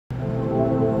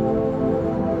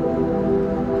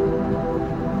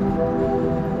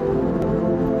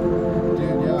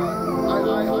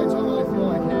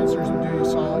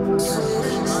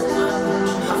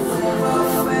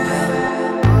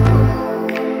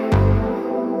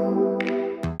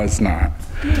It's not.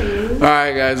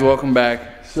 Alright guys, welcome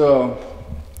back. So,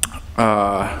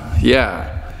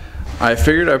 yeah, I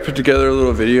figured I'd put together a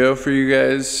little video for you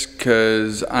guys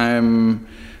because I'm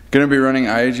going to be running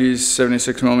IAG's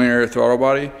 76mm throttle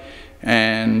body,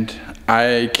 and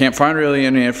I can't find really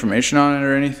any information on it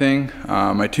or anything.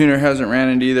 My tuner hasn't ran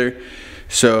it either,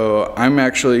 so I'm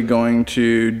actually going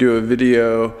to do a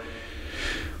video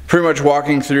pretty much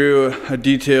walking through a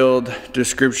detailed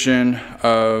description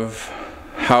of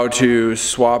how to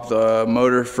swap the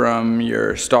motor from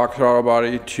your stock throttle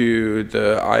body to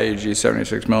the IAG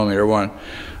 76mm one.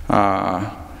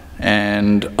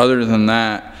 And other than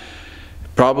that,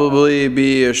 probably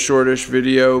be a shortish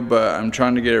video, but I'm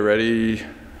trying to get it ready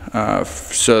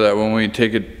so that when we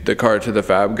take the car to the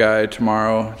fab guy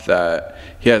tomorrow, that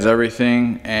he has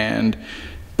everything, and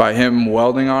by him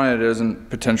welding on it, it doesn't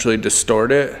potentially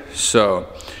distort it. So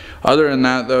other than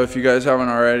that though, if you guys haven't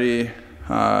already,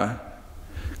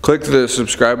 click the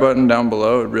subscribe button down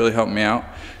below. It really helped me out.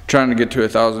 Trying to get to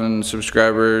 1,000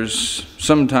 subscribers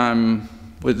sometime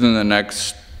within the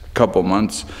next couple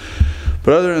months.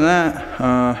 But other than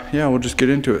that, yeah, we'll just get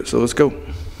into it. So let's go.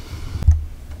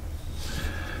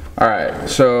 Alright,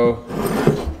 so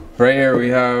right here we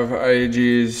have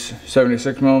IAG's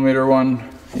 76mm one.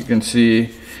 You can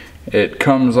see it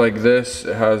comes like this.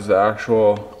 It has the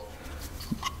actual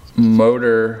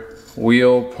motor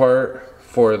wheel part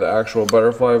for the actual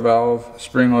butterfly valve,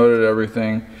 spring loaded,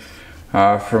 everything.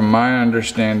 From my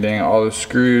understanding, all the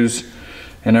screws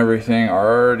and everything are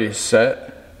already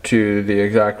set to the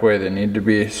exact way they need to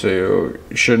be, so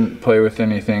you shouldn't play with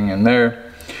anything in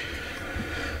there.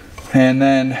 And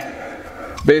then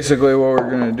basically what we're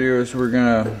gonna do is we're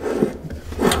gonna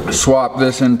swap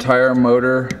this entire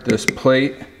motor, this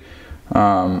plate,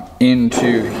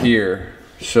 into here.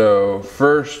 So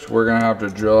first we're gonna have to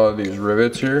drill out these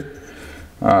rivets here.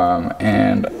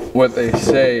 And what they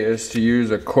say is to use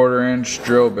a 1/4"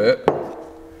 drill bit.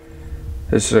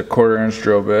 This is a 1/4"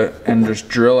 drill bit, and just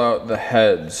drill out the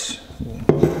heads.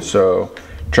 So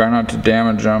try not to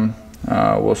damage them.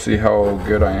 We'll see how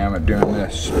good I am at doing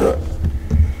this. But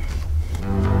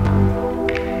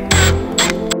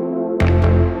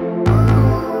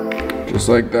just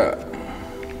like that.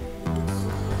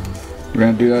 We're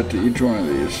gonna do that to each one of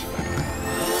these.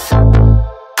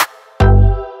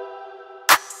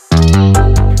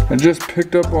 I just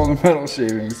picked up all the metal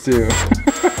shavings too.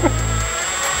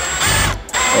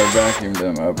 Or vacuumed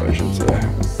them up, I should say.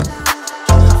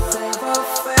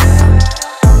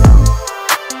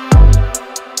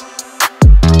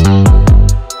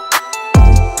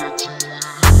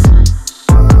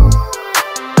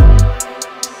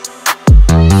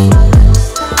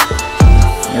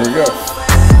 There we go.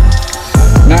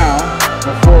 Now,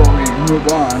 before we move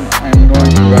on, I'm going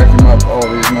to vacuum up all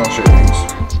these metal shavings.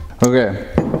 Okay.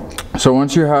 So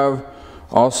once you have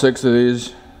all 6 of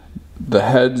these, the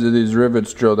heads of these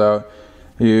rivets drilled out,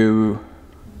 you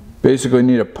basically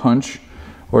need a punch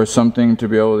or something to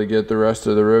be able to get the rest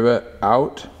of the rivet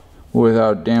out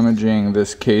without damaging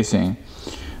this casing.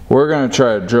 We're going to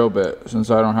try a drill bit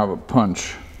since I don't have a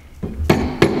punch.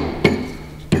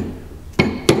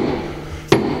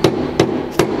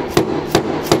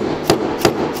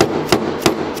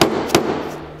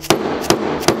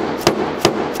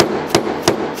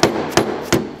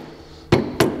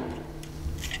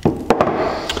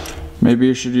 Maybe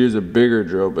you should use a bigger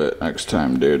drill bit next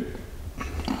time, dude.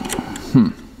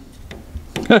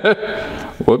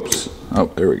 Whoops.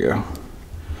 Oh, there we go.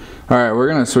 Alright, we're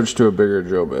gonna switch to a bigger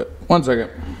drill bit. 1 second.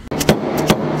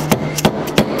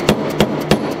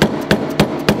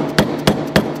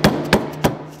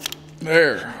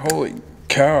 There. Holy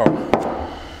cow.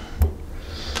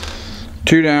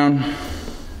 2 down.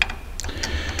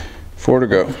 4 to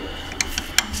go.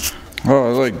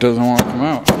 Oh, it like doesn't want to come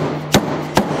out.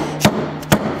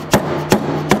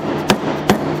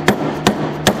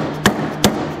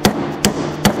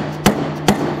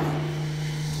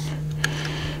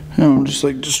 I'm just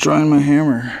like destroying my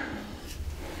hammer.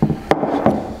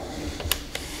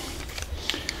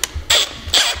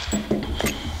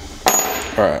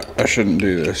 Alright, I shouldn't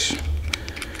do this.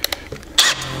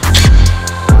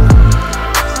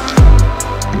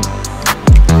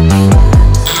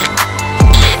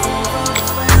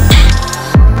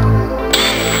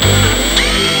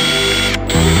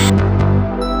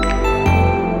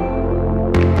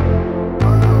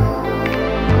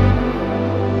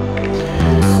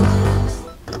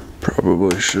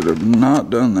 Probably should have not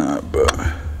done that, but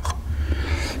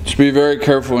just be very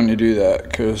careful when you do that,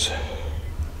 because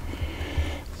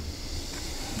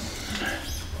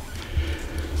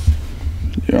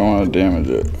you don't want to damage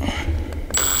it.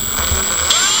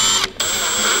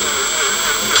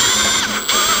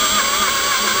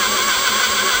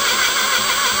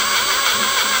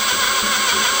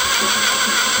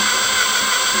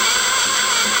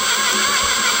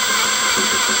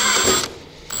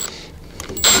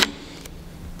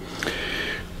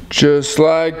 Just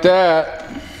like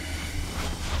that.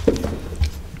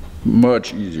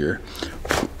 Much easier.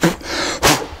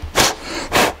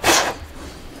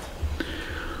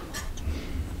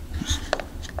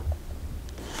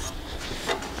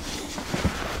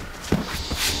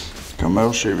 Got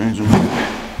metal shavings in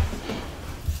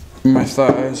my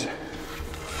thighs.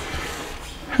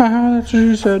 Haha, that's what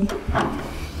you said.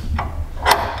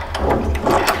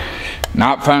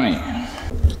 Not funny.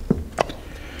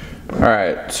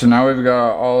 Alright, so now we've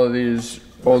got all of these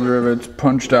old rivets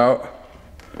punched out.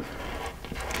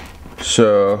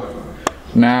 So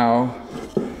now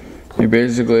you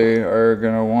basically are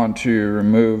going to want to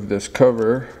remove this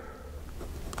cover.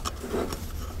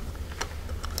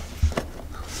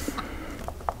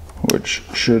 Which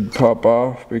should pop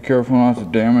off. Be careful not to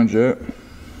damage it.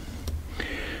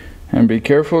 And be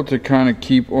careful to kind of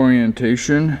keep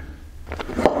orientation.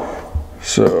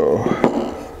 So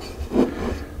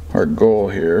our goal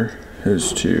here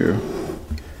is to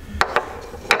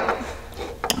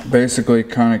basically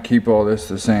kind of keep all this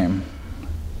the same.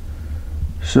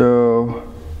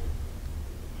 So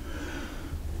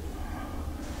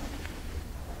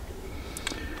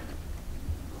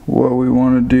what we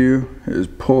want to do is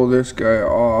pull this guy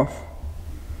off.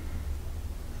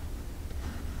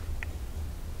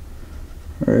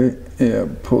 Right? Yeah,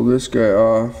 pull this guy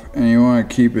off, and you want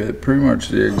to keep it pretty much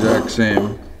the exact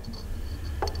same.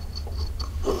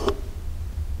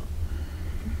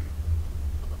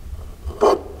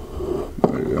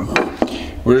 There we go.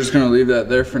 We're just going to leave that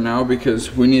there for now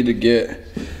because we need to get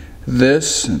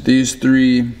these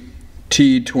three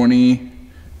T20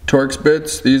 Torx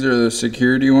bits. These are the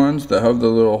security ones that have the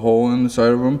little hole in the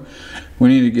side of them. We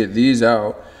need to get these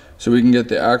out so we can get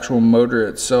the actual motor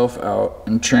itself out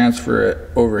and transfer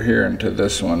it over here into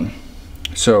this one.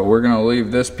 So we're gonna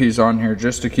leave this piece on here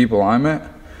just to keep alignment,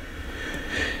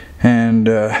 and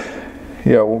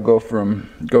yeah, we'll go from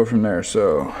there.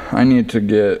 So I need to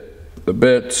get the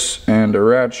bits and a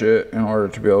ratchet in order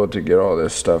to be able to get all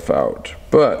this stuff out.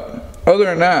 But other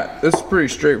than that, this is pretty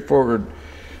straightforward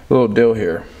little deal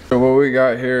here. So what we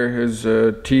got here is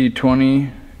a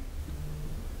T20.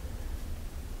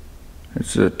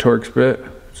 It's a Torx bit,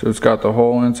 so it's got the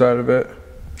hole inside of it,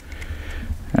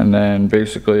 and then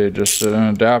basically just an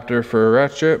adapter for a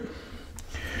ratchet.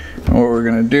 And what we're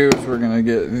gonna do is we're gonna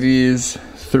get these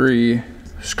 3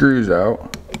 screws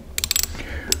out.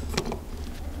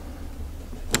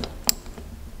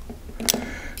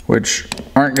 Which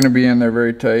aren't gonna be in there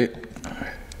very tight.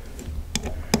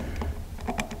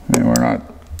 I mean, we're not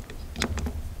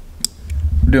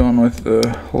dealing with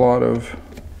a lot of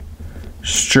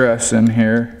stress in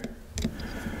here.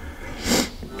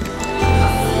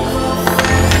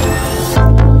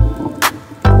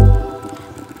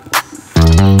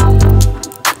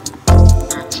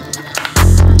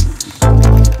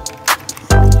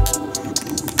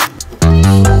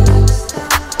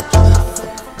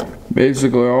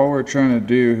 Basically, all we're trying to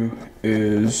do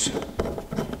is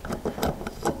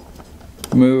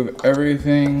move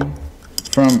everything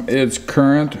from its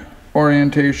current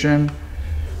orientation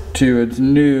to its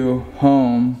new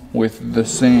home with the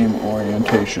same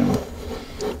orientation.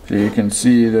 So you can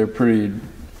see they're pretty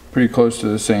close to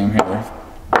the same here.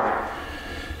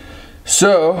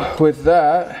 So with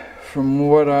that, from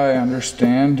what I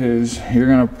understand, is you're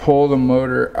going to pull the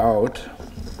motor out,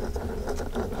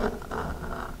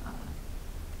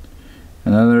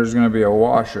 and then there's going to be a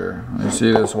washer. You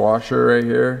see this washer right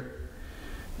here?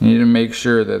 You need to make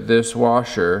sure that this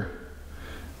washer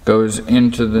goes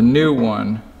into the new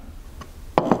one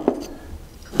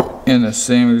in the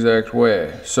same exact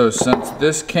way. So since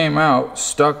this came out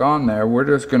stuck on there, we're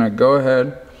just gonna go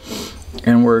ahead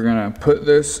and we're gonna put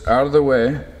this out of the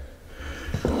way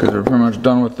because we're pretty much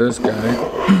done with this guy.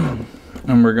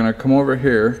 And we're gonna come over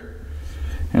here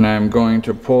and I'm going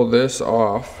to pull this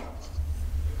off,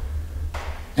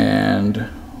 and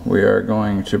we are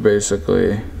going to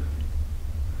basically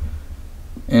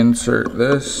insert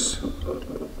this.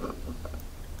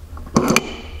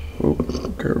 Oh,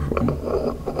 careful.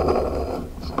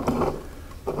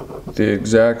 The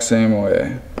exact same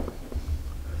way.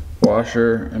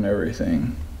 Washer and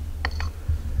everything.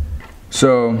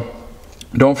 So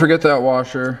don't forget that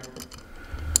washer.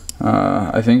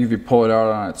 I think if you pull it out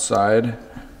on its side,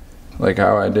 like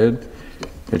how I did,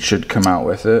 it should come out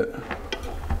with it.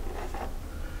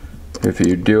 If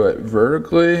you do it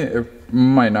vertically, it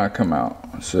might not come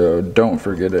out. So don't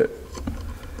forget it.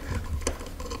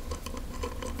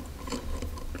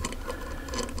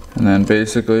 And then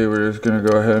basically we're just gonna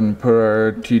go ahead and put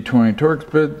our T20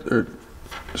 Torx bit or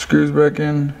screws back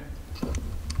in.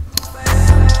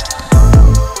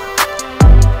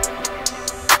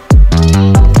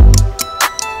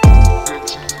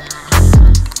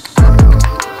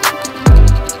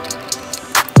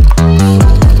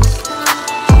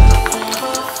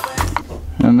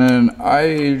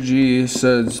 IAG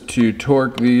says to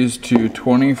torque these to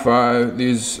 25,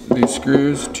 these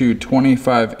screws to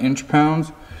 25 inch-pounds,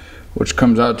 which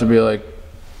comes out to be like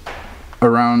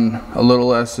around a little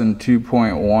less than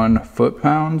 2.1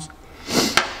 foot-pounds.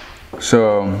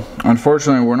 So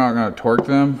unfortunately we're not going to torque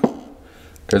them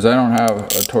because I don't have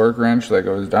a torque wrench that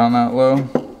goes down that low.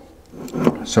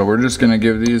 So we're just going to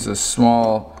give these a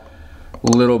small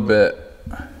little bit.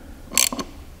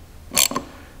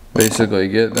 Basically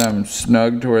get them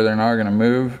snug to where they're not going to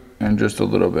move, and just a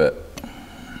little bit.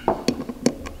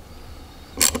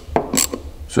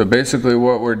 So basically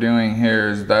what we're doing here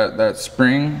is that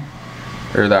spring,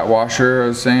 or that washer I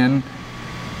was saying,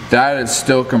 that is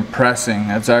still compressing.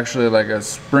 It's actually like a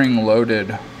spring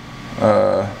loaded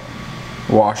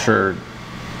washer,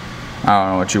 I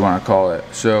don't know what you want to call it.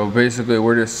 So basically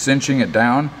we're just cinching it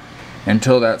down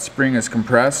until that spring is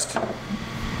compressed,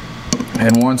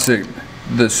 and once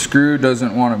the screw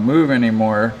doesn't want to move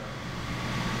anymore,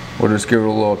 we'll just give it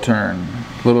a little turn,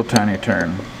 little tiny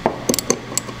turn.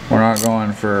 We're not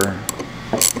going for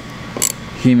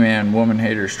He-Man woman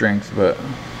hater strength, but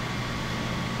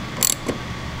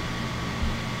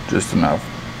just enough.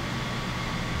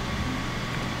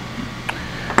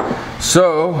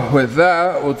 So with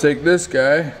that, we'll take this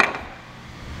guy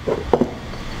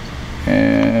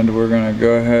and we're gonna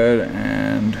go ahead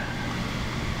and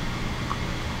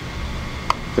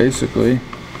basically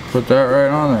put that right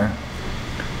on there.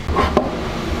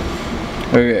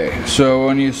 Okay, so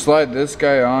when you slide this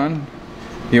guy on,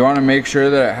 you want to make sure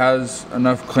that it has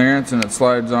enough clearance and it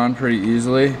slides on pretty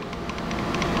easily.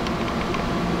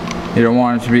 You don't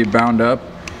want it to be bound up.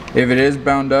 If it is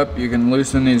bound up, you can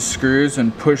loosen these screws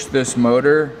and push this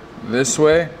motor this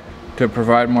way to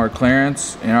provide more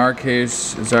clearance. In our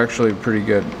case, it's actually pretty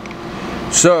good.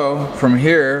 So from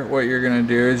here, what you're going to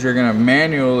do is you're going to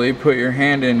manually put your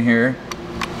hand in here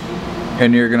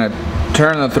and you're going to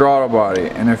turn the throttle body,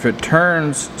 and if it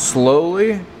turns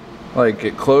slowly, like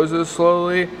it closes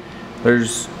slowly,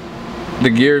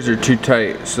 the gears are too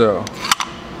tight. So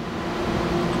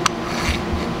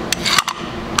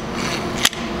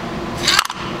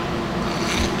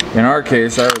in our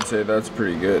case, I would say that's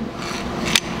pretty good.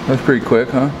 That's pretty quick,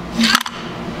 huh?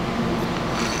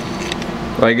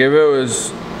 Like if it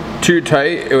was too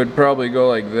tight, it would probably go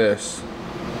like this.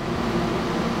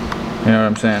 You know what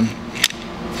I'm saying?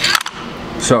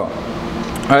 So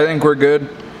I think we're good.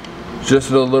 Just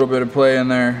a little bit of play in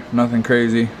there, nothing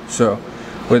crazy. So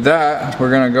with that, we're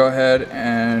gonna go ahead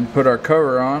and put our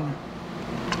cover on.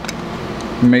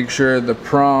 Make sure the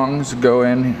prongs go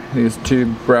in, these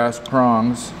two brass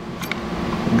prongs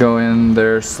go in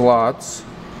their slots.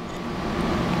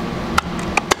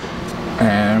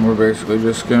 And we're basically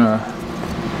just gonna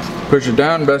push it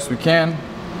down best we can,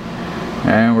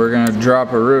 and we're gonna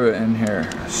drop a rivet in here.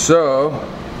 So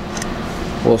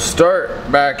we'll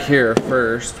start back here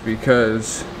first,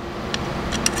 because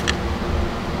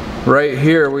right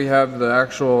here we have the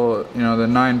actual, you know, the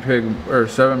 9-pin or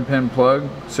 7-pin plug,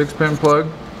 6-pin plug.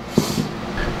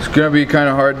 It's gonna be kind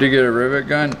of hard to get a rivet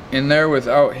gun in there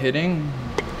without hitting.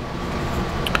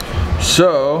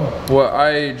 So what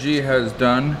IAG has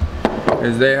done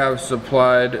is they have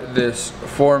supplied this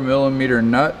 4mm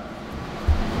nut.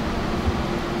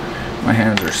 My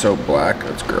hands are so black,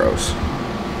 that's gross.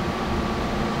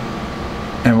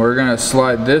 And we're gonna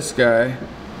slide this guy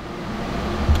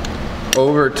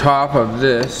over top of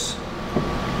this,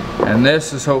 and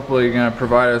this is hopefully gonna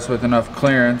provide us with enough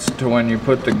clearance to when you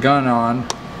put the gun on,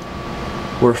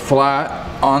 we're flat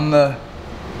on the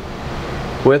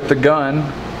with the gun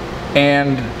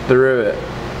and the rivet.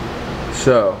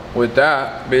 So with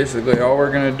that, basically all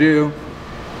we're gonna do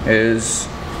is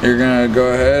you're gonna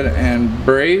go ahead and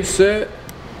brace it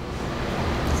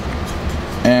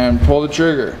and pull the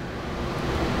trigger.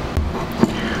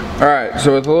 Alright,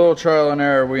 so with a little trial and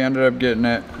error, we ended up getting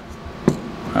it.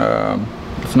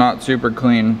 It's not super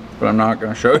clean, but I'm not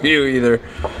gonna show you either.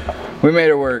 We made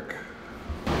it work.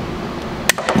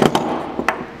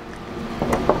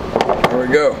 There we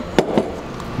go.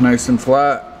 Nice and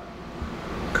flat.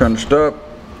 Crunched up.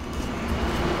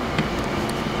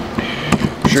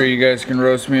 I'm sure you guys can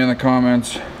roast me in the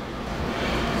comments.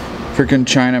 Freaking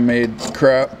China made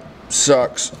crap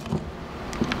sucks.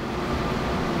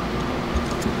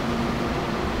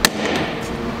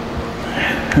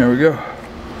 There we go.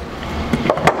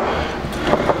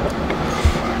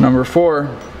 Number 4.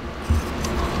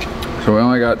 So we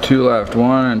only got 2 left,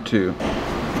 1 and 2.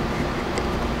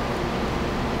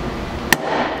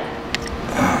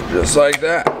 Just like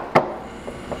that.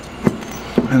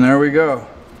 And there we go.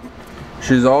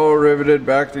 She's all riveted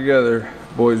back together,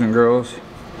 boys and girls.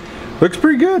 Looks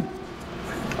pretty good.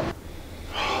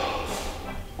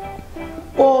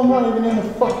 Well, I'm not even in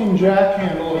the fucking jack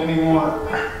handle anymore.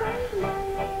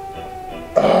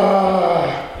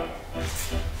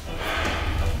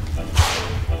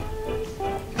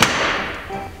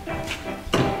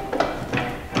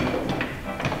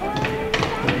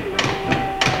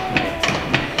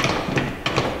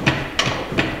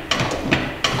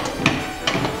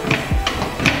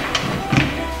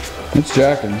 It's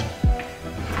jacking.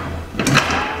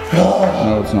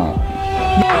 No, it's not.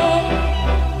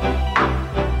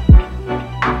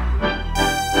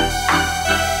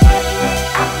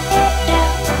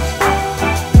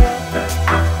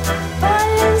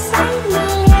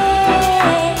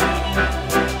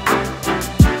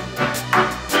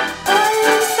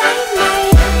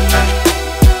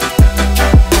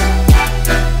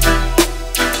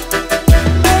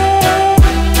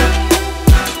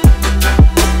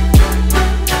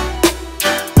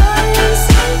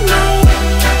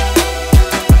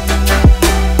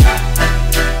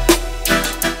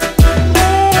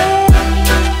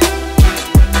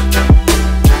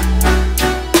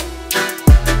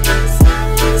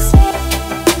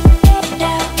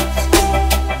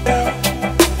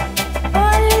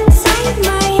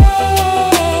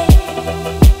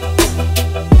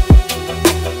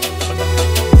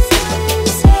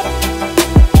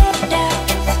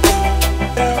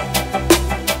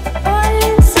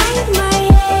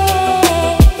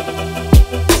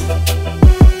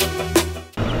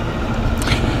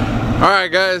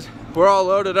 Alright guys, we're all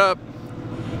loaded up.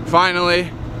 Finally,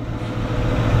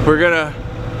 we're gonna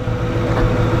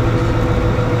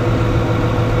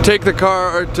take the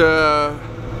car to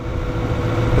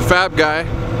the fab guy,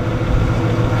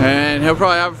 and he'll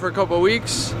probably have it for a couple of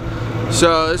weeks.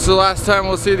 So this is the last time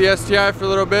we'll see the STI for a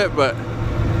little bit, but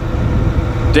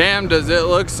damn does it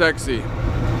look sexy.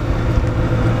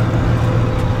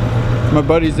 My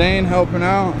buddy Zane helping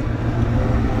out.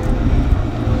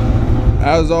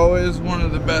 As always, one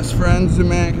of the best friends a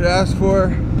man could ask for,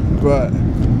 but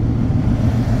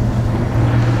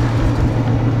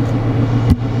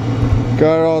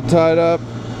got it all tied up.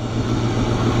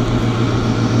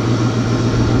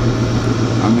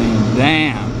 I mean,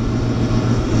 damn.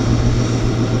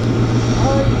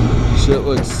 Shit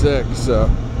looks sick, so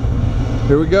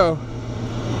here we go.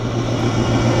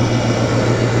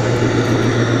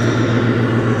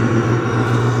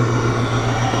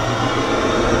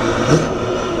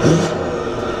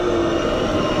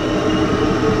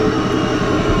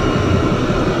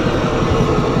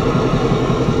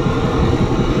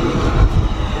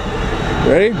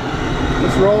 Ready?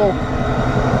 Let's roll.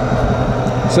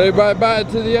 Say bye-bye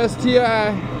to the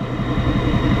STI.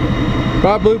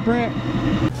 Bye, BLOOprint.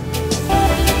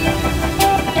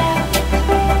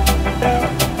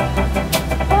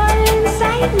 All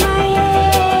inside my